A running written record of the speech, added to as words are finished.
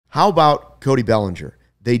How about Cody Bellinger?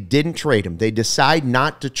 They didn't trade him. They decide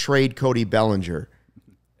not to trade Cody Bellinger.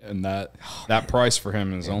 And that price for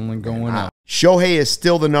him is only going up. Shohei is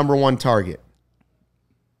still the #1 target.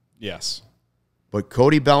 Yes. But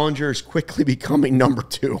Cody Bellinger is quickly becoming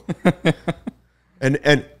 #2.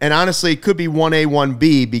 and honestly, it could be 1A,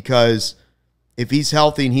 1B, because if he's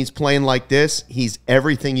healthy and he's playing like this, he's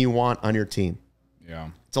everything you want on your team. Yeah.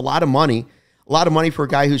 It's a lot of money. A lot of money for a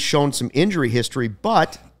guy who's shown some injury history,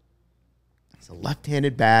 but he's a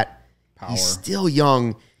left-handed bat. Power. He's still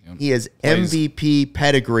young. Yep. He has Plays, MVP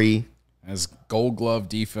pedigree. has Gold Glove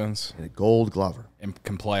defense. And a Gold Glover. And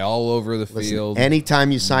can play all over the field.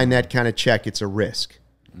 Anytime you sign that kind of check, it's a risk.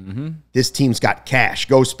 This team's got cash.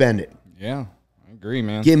 Go spend it. Yeah, I agree,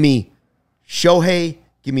 man. Give me Shohei.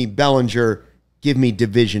 Give me Bellinger. Give me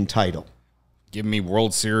division title. Give me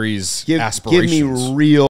World Series Give aspirations. me real